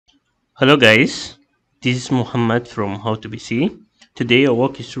Hello guys, this is Muhammad from How to PC. Today I'll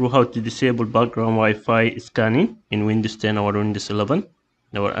walk you through how to disable background Wi-Fi scanning in Windows 10 or Windows 11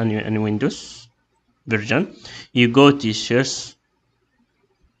 or any Windows version. You go to shares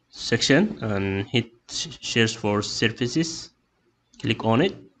section and hit shares for services. Click on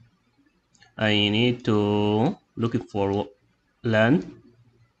it. I need to looking for LAN,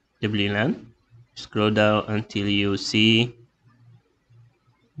 WLAN. Scroll down until you see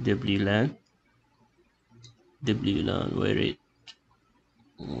WLAN, WLAN. Where it?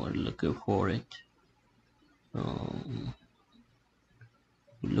 We're looking for it. Um,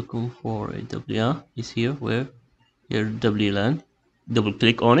 looking for a WLAN is here where your WLAN. Double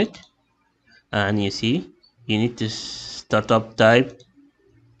click on it and you see you need to startup type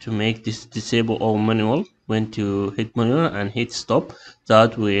to make this disable all manual. When to hit manual and hit stop,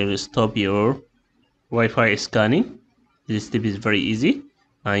 that will stop your Wi-Fi scanning. This step is very easy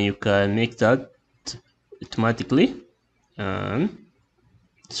and you can make that automatically. And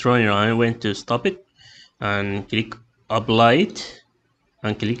it's running around. When to stop it and click apply it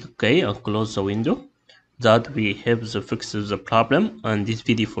and click OK and close the window. That we have the fix the problem. And this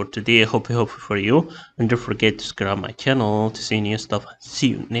video for today I hope helpful for you, and don't forget to subscribe my channel to see new stuff. See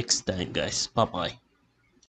you next time guys. Bye bye.